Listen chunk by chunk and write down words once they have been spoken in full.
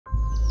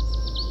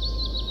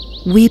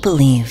We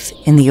believe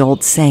in the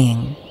old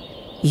saying,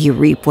 you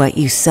reap what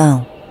you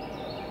sow.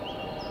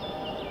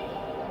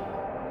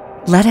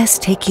 Let us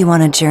take you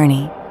on a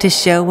journey to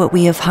show what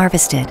we have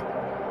harvested.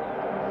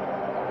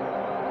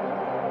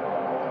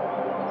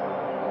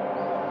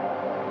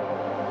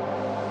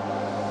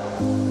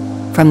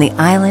 From the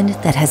island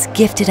that has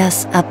gifted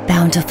us a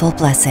bountiful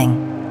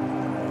blessing.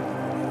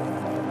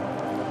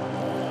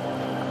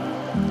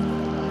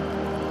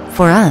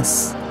 For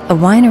us, a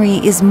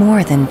winery is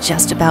more than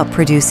just about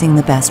producing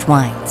the best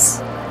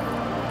wines.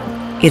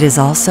 It is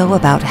also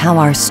about how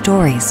our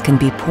stories can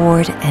be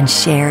poured and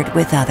shared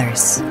with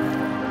others.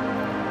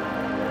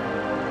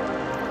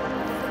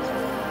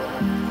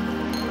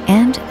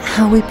 And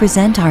how we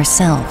present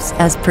ourselves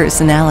as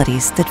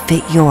personalities that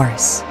fit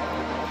yours.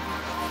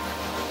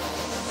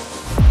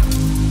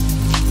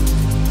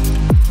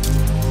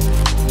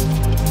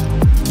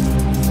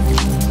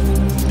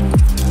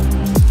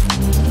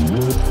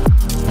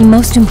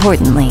 Most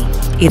importantly,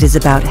 it is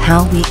about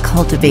how we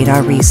cultivate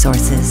our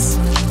resources,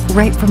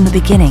 right from the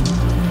beginning,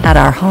 at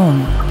our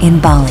home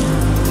in Bali.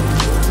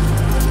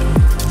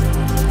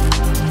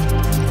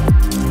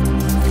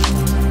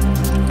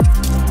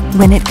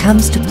 When it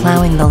comes to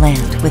plowing the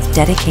land with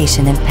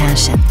dedication and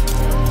passion,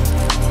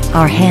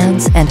 our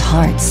hands and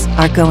hearts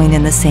are going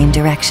in the same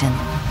direction.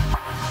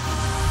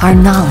 Our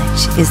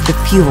knowledge is the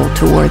fuel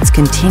towards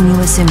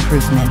continuous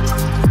improvement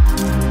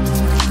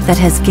that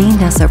has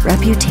gained us a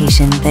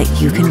reputation that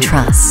you can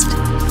trust.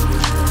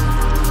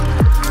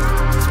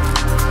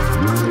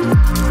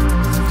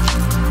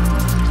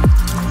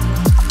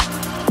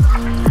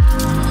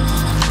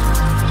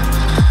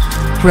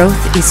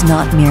 Growth is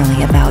not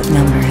merely about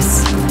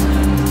numbers.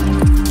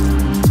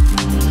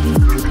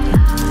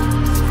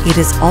 It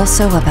is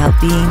also about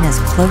being as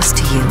close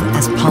to you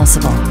as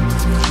possible.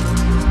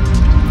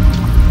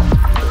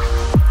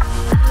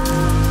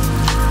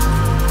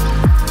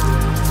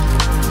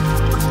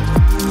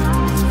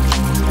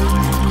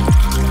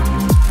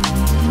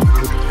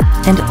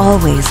 And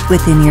always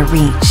within your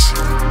reach.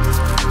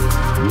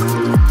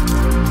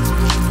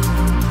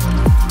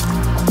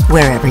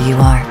 Wherever you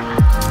are.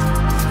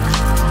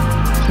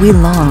 We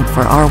long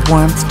for our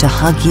warmth to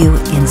hug you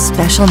in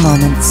special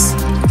moments,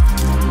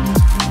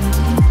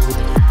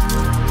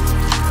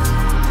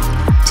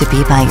 to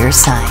be by your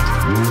side.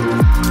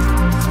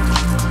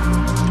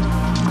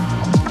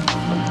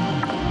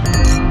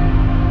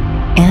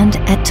 And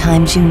at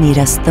times you need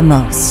us the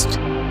most.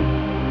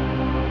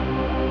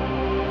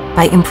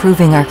 By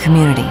improving our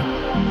community,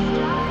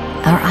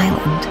 our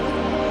island,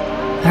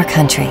 our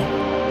country.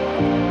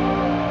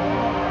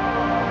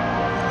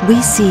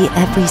 We see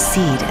every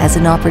seed as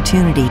an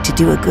opportunity to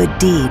do a good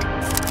deed.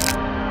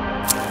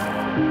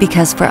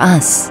 Because for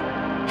us,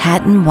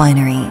 Hatten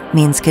Winery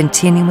means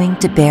continuing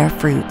to bear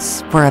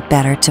fruits for a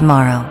better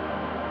tomorrow.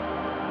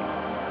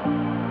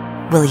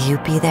 Will you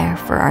be there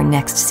for our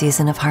next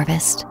season of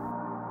harvest?